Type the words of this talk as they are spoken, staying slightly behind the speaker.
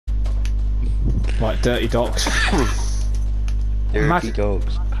Like dirty dogs. Dirty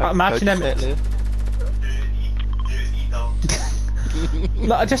dogs. Imagine them.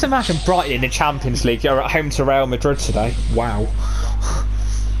 Look, just imagine Brighton in the Champions League. You're at home to Real Madrid today. Wow.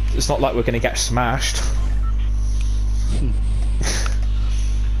 It's not like we're going to get smashed.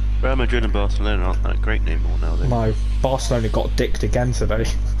 Real Madrid and Barcelona aren't that great anymore now, though. No, Barcelona got dicked again today.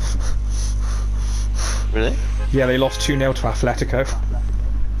 Really? Yeah, they lost 2-0 to Atletico.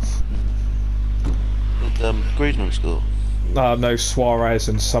 Did Griezmann score? No, Suarez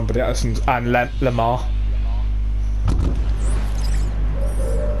and somebody else, and Lamar.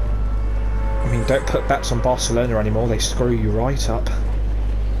 I mean, don't put bets on Barcelona anymore, they screw you right up.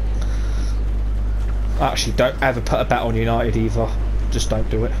 Actually, don't ever put a bet on United either. Just don't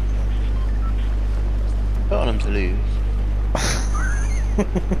do it. Put on them to lose.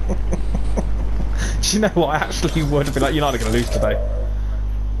 Do you know what? I actually would be like, United are going to lose today.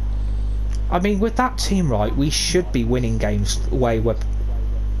 I mean, with that team, right, we should be winning games the way but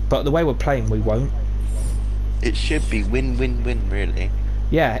the way we're playing, we won't. It should be win-win-win, really.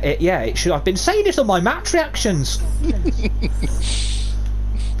 Yeah, it should. I've been saying this on my match reactions.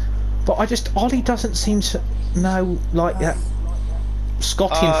 But Ollie doesn't seem to know, like,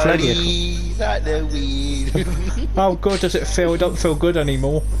 Scotty and Freddie. How good does it feel? It don't feel good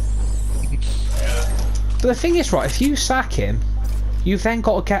anymore. But the thing is, right, if you sack him, you've then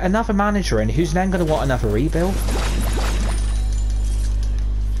got to get another manager in who's then going to want another rebuild.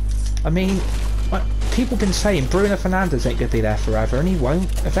 I mean, people have been saying Bruno Fernandes ain't going to be there forever, and he won't,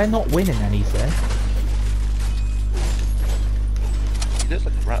 if they're not winning anything. He looks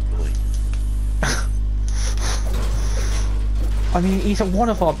like a rat boy. I mean, he's one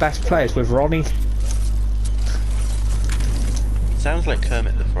of our best players with Ronnie. Sounds like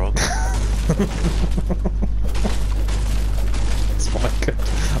Kermit the Frog. It's quite good.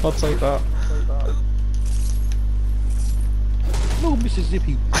 I'll take that. No,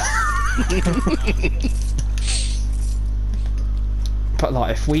 Mississippi. But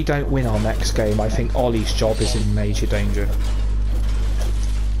like, if we don't win our next game, I think Ollie's job is in major danger.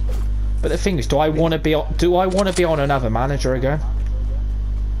 But the thing is, do I want to be on another manager again?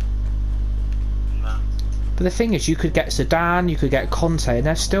 No. But the thing is, you could get Zidane, you could get Conte, and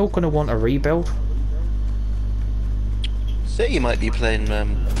they're still going to want a rebuild. City might be playing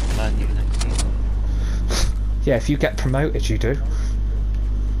Man U next season. Yeah, if you get promoted, you do.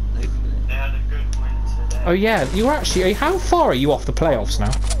 They had a good win today. Oh yeah, you actually. How far are you off the playoffs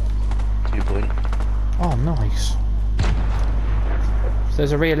now? 2 points. Oh, nice.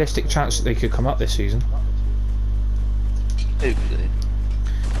 There's a realistic chance that they could come up this season. Hopefully.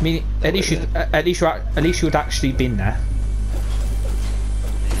 I mean, at least you'd actually been there.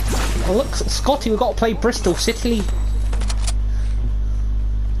 Oh look, Scotty, we've got to play Bristol City.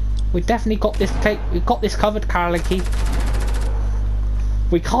 We definitely got this. We've got this covered, Carlicky.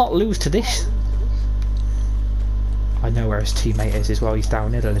 We can't lose to this. I know where his teammate is as well. He's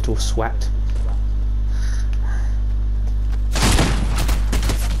down here, a little sweat.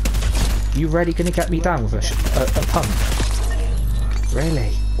 You really gonna get me down with a pump?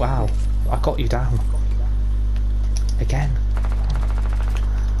 Really? Wow. I got you down. Again.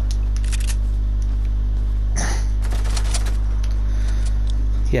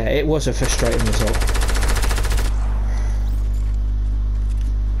 Yeah, it was a frustrating result.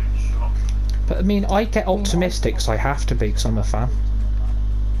 But I mean, I get optimistic because I have to be, because I'm a fan.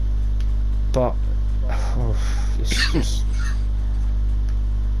 But it's just,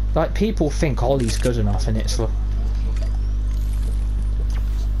 like, people think Ollie's good enough, and it's like,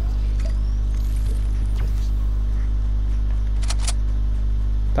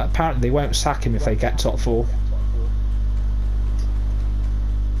 but apparently they won't sack him if they get top 4.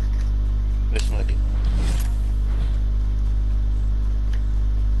 This might be.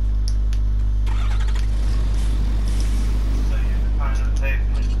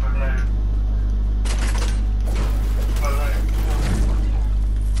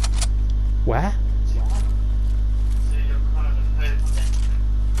 where? So you're kind of hoping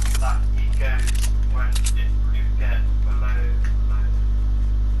that he goes when if you get below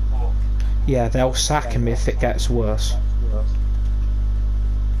 4. Yeah, they'll sack him if it gets worse.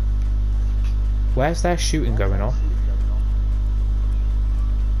 Where's their shooting going on?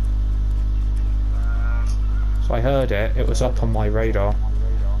 So I heard it, it was up on my radar.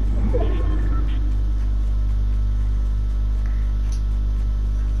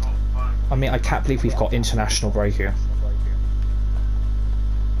 I mean, I can't believe we've got international break here.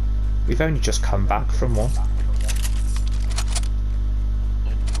 We've only just come back from one.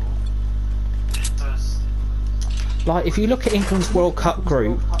 Like, if you look at England's World Cup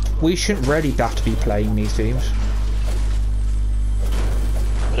group, we shouldn't really have to be playing these teams.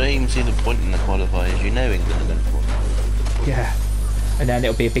 I don't even see the point in the qualifiers. You know England are going to qualify. Yeah. And then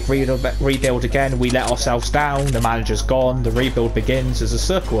it'll be a big rebuild again. We let ourselves down. The manager's gone. The rebuild begins. There's a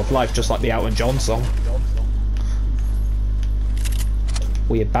circle of life, just like the Elton John song.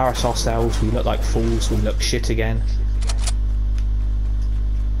 We embarrass ourselves. We look like fools. We look shit again.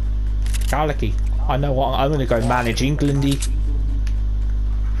 Gallagher, I know what I'm going to go manage Englandy.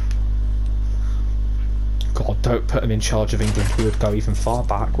 God, don't put him in charge of England. We would go even far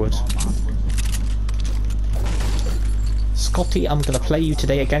backwards. Scotty, I'm going to play you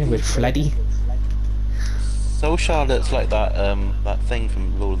today again with Fleddy. So Charlotte's like that that thing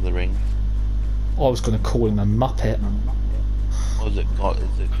from Lord of the Rings. I was going to call him a Muppet. What is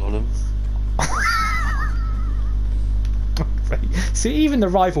it Gollum? See, even the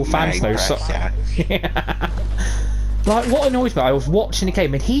rival fans know. So like, what annoys me, I was watching the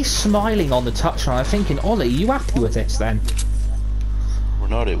game and he's smiling on the touchline. I'm thinking, Ollie, are you happy with this then?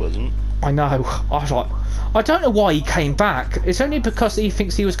 Ronaldo wasn't. I know. I was like, I don't know why he came back. It's only because he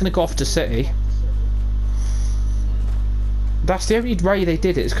thinks he was going to go off to City. That's the only way they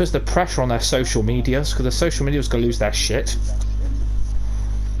did it. It's because of the pressure on their social medias. Because the social media was going to lose their shit.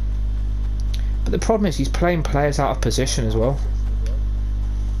 But the problem is he's playing players out of position as well.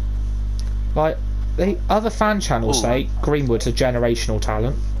 Like, the other fan channels say Greenwood's a generational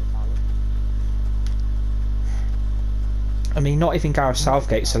talent. I mean, not even Gareth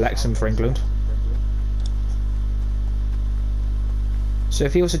Southgate selects him for England. So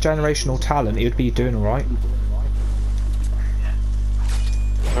if he was a generational talent, he would be doing alright.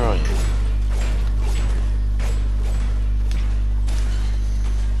 Where are you?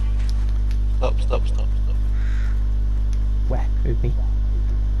 Stop. Where? Who, me?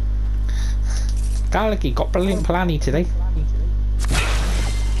 Gallagher got brilliant planny today.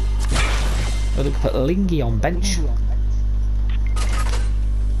 Oh, look, put Lingy on bench.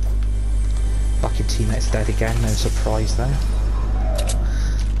 Fucking teammates dead again, no surprise there.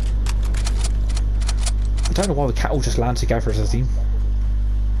 I don't know why we can't all just land together as a team.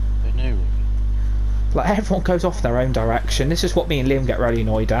 I know. Like, everyone goes off their own direction. This is what me and Liam get really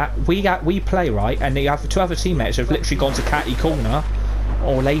annoyed at. We play right, and you have two other teammates who have literally gone to Catty Corner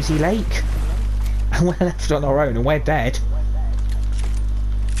or Lazy Lake. And we're left on our own and we're dead.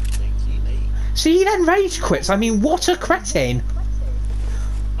 See, he then rage quits. I mean, what a cretin!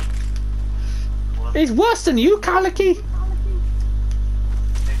 He's worse than you, Gallagher.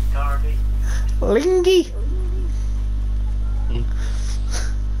 Lingy.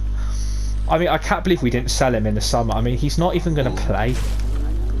 I mean, I can't believe we didn't sell him in the summer. I mean, he's not even going to play.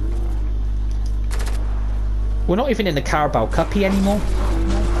 We're not even in the Carabao Cuppy anymore.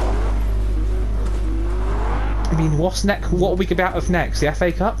 I mean, what's next? What are we about of next? The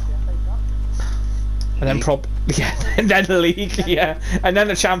FA Cup? And then yeah, and then the league, yeah, and then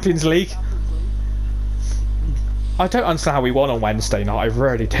the Champions League. I don't understand how we won on Wednesday night. I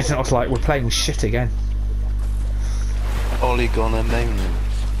really didn't. I was like, we're playing shit again. Ollie gone a moment.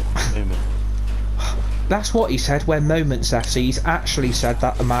 That's what he said. We're Moments FC. He's actually said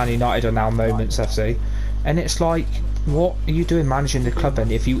that the Man United are now Moments FC, and it's like, what are you doing managing the club?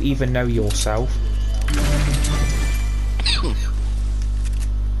 And if you even know yourself.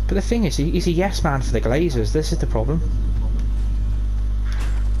 But the thing is, he's a yes man for the Glazers. This is the problem.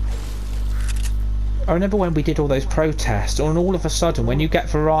 I remember when we did all those protests, and all of a sudden, when you get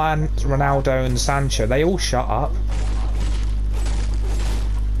Varane, Ronaldo and Sancho, they all shut up.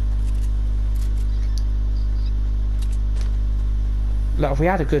 Look, if we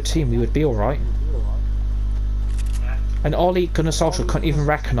had a good team, we would be alright. And Ole Gunnar Solskjaer couldn't even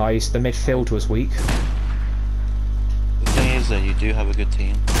recognise the midfield was weak. The thing is, though, you do have a good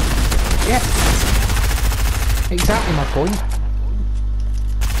team. Yeah. Exactly my point.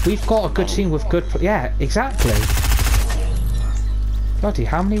 We've got a good team with good... Yeah, exactly. Bloody,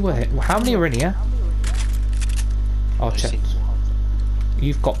 how many are in here? I'll check.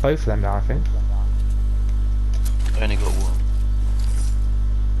 You've got both of them now, I think. I only got one.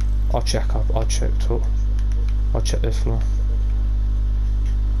 I'll check up. I'll check top. I'll check this floor.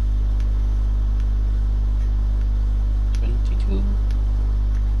 22.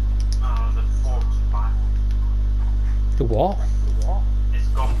 The form's back. The what? It's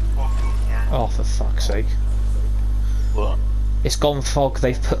gone foggy again. Oh, for fuck's sake. What? It's gone fog.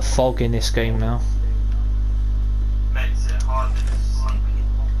 They've put fog in this game now. Makes it harder to see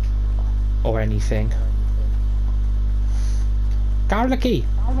people. Or anything. Garlicky,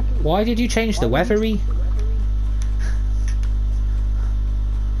 why did you change the weathery?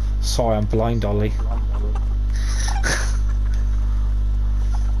 Sorry, I'm blind, Ollie.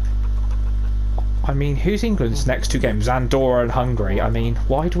 I mean, who's England's next two games? Andorra and Hungary. I mean,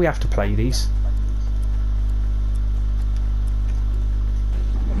 why do we have to play these?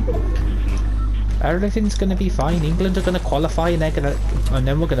 Everything's gonna be fine. England are gonna qualify and and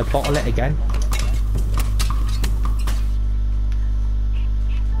then we're gonna bottle it again.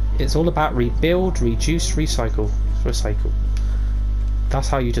 It's all about rebuild, reduce, recycle. That's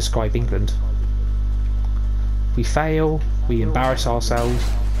how you describe England. We fail, we embarrass ourselves,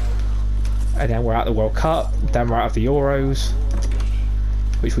 and then we're out of the World Cup, then we're out of the Euros,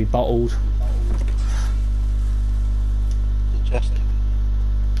 which we bottled.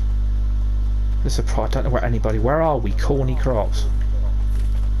 This is I don't know where are we? Corny crops.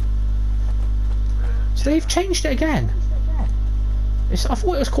 So they've changed it again. I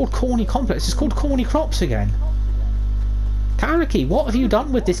thought it was called Corny Complex. It's called Corny Crops again. Karaki, what have you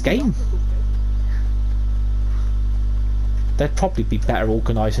done with this game? They'd probably be better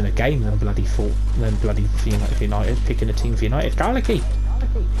organising a game than bloody United picking a team for United. Karaki.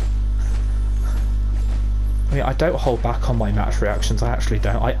 I mean, I don't hold back on my match reactions. I actually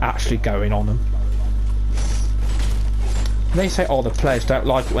don't. I actually go in on them. They say, oh, the players don't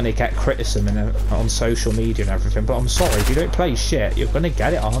like it when they get criticism on social media and everything, but I'm sorry, if you don't play shit, you're going to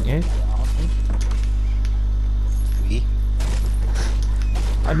get it, aren't you? Oui.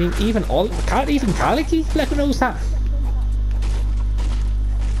 I mean, even Kaliki knows that.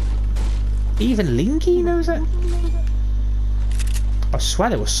 Even Linky knows it. I swear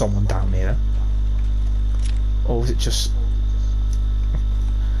there was someone down there. Or was it just...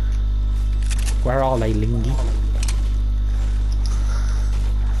 Where are they, Linky?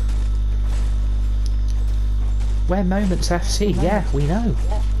 We're Moments FC, yeah, we know.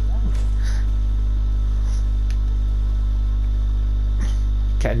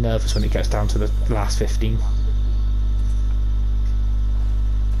 Getting nervous when it gets down to the last 15.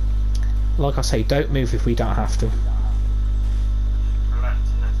 Like I say, don't move if we don't have to.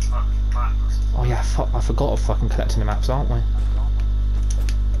 Oh yeah, fuck, I forgot of fucking collecting the maps, aren't we?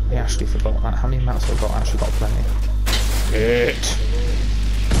 We actually forgot that. How many maps have I got? I actually got plenty. It.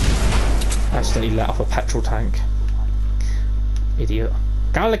 I accidentally let off a petrol tank. Idiot.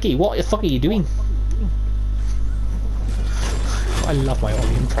 Galaki, what the fuck are you doing? I love my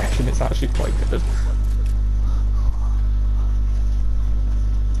Ollie impression, it's actually quite good.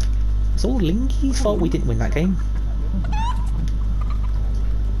 It's all Linky's fault we didn't win that game.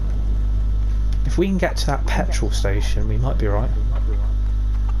 If we can get to that petrol station, we might be right.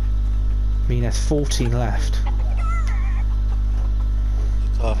 I mean, there's 14 left.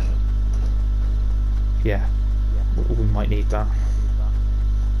 Yeah, we might need that.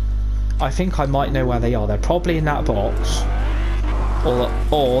 I think I might know where they are. They're probably in that box,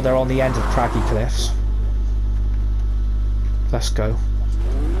 or they're on the end of Craggy Cliffs. Let's go.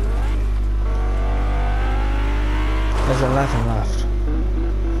 There's 11 left.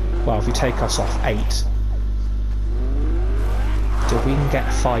 Well, if you take us off 8, so if we can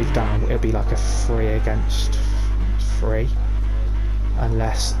get 5 down, it'll be like a 3 against 3,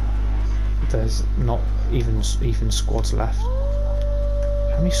 unless there's not even squads left.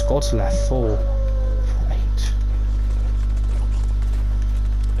 How many squads left? 4, 8.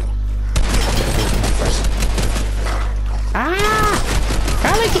 Ah!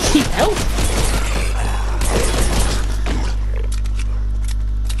 Gallagher, help!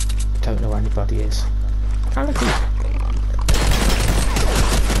 Don't know where anybody is. Gallagher.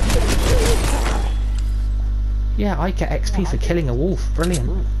 Yeah, I get XP for killing a wolf.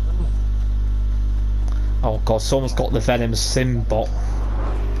 Brilliant. Oh god, someone's got the Venom Sim bot.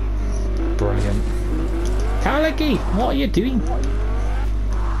 Brilliant. Kalagi, what are you doing?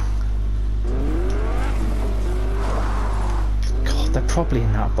 God, they're probably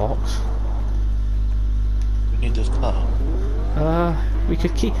in that box. We need this car.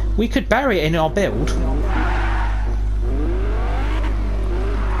 We could bury it in our build.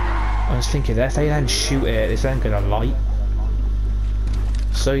 I was thinking that if they then shoot it, it's then gonna light.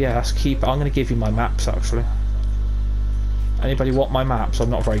 So yeah, let's keep. I'm gonna give you my maps actually. Anybody want my maps? I'm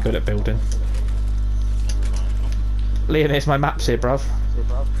not very good at building. Liam, here's my maps here, bruv.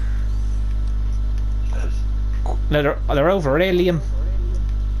 No, they're over here, Liam.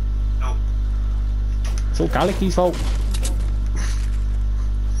 No. It's all Galaxy's fault.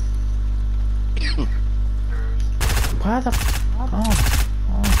 Where the? Oh.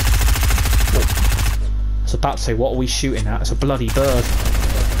 I was about to say, what are we shooting at? It's a bloody bird.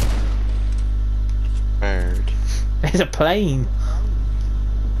 Bird. It's a plane.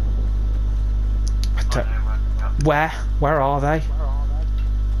 I don't... Where are they?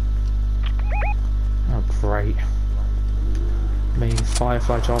 Oh great. mean,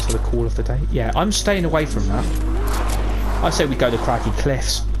 Firefly jars are the call of the day. Yeah, I'm staying away from that. I say we go to Craggy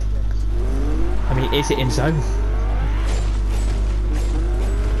Cliffs. I mean, is it in zone?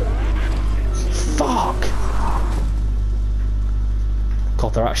 Fuck!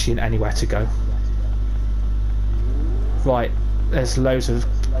 God, they're actually in anywhere to go. Right, there's loads of...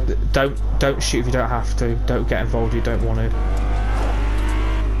 Don't shoot if you don't have to. Don't get involved if you don't want to.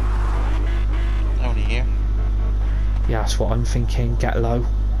 Only here. Yeah, that's what I'm thinking. Get low.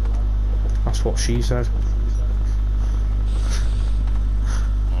 That's what she said.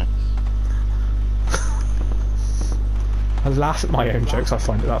 Nice. I laugh at my own jokes. I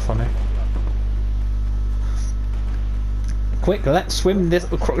find it that funny. Quick, let's swim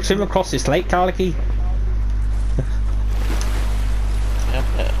across this lake, Carlicky.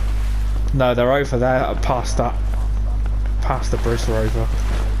 Yeah. No, they're over there, past the bridge. They're over.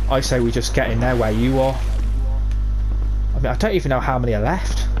 I say we just get in there where you are. I mean, I don't even know how many are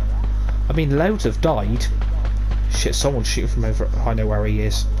left. I mean, loads have died. Shit, someone's shooting from over. I know where he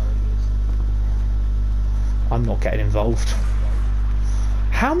is. I'm not getting involved.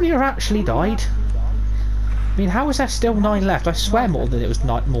 How many are actually died? I mean, how is there still 9 left? I swear more than it was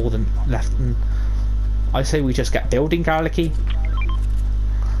more than left. And I say we just get building, Garlicky.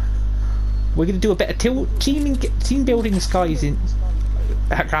 We're going to do a bit of team building skies in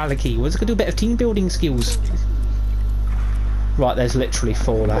Garlicky. We're just going to do a bit of team building skills. Right, there's literally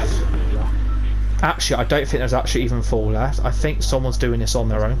 4 left. Actually, I don't think there's actually even 4 left. I think someone's doing this on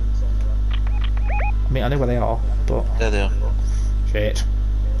their own. I mean, I know where they are, but... There they are. Shit.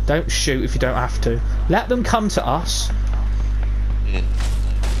 Don't shoot if you don't have to. Let them come to us. Yeah.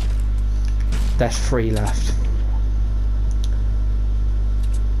 There's 3 left.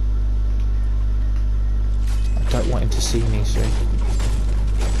 I don't want him to see me soon.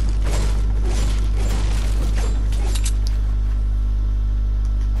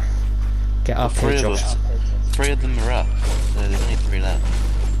 Get up here, Josh. 3 of them are up. So there's only 3 left.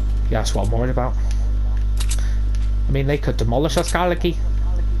 Yeah, that's what I'm worried about. I mean, they could demolish us, Garlicky.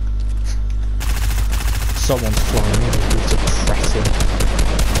 Someone's flying in. It's depressing.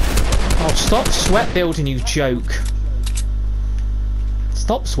 Oh, stop sweat building, you joke.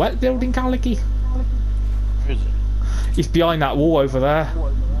 Stop sweat building, Garlicky. Where is it? He's behind that wall over there.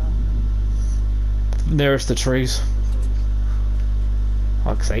 Nearest the trees.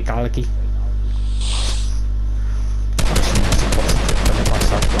 Like I say, Garlicky.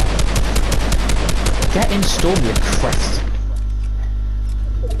 Get in Storm, you crest.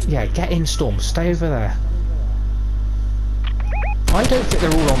 Yeah, get in Storm. Stay over there. I don't think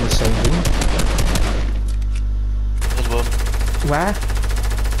they're all on the same room. There's one. Where?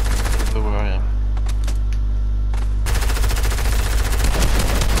 Where I am.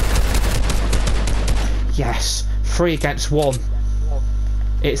 Yes. 3 against 1.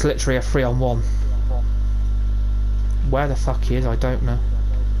 It's literally a 3-on-1. Where the fuck he is, I don't know.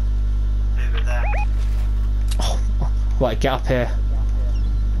 Over there. Oh, right, get up here.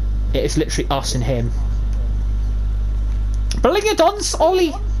 It is literally us and him. Bring it on,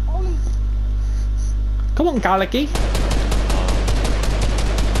 Ollie! Come on, Garlicky. I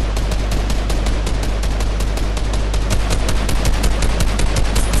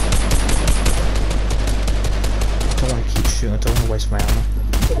don't want to keep shooting, I don't want to waste my ammo.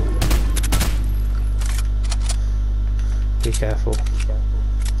 Be careful.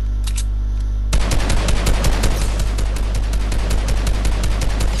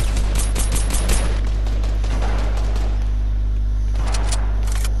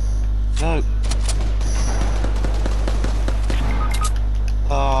 No.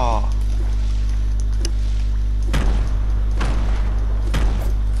 Oh.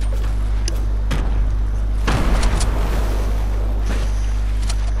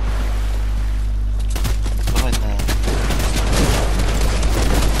 Behind there.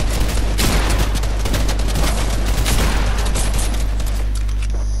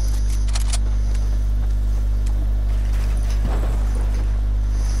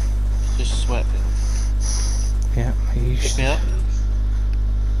 Just sweat. Yeah, you Pick me up.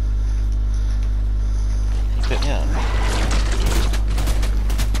 You pick me up.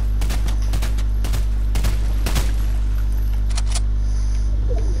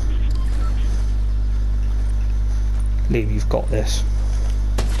 Liam, you've got this.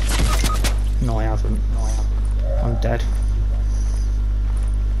 No, I haven't. I'm dead.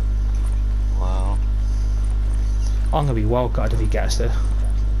 Wow. I'm gonna be well gutted if he gets there.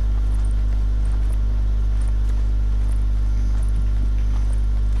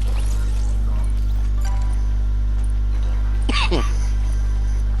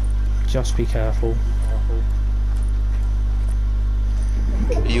 Just be careful.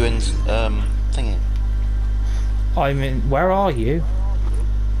 Are you in thingy? I'm in. Where are you?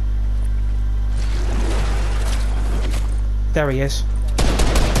 There he is.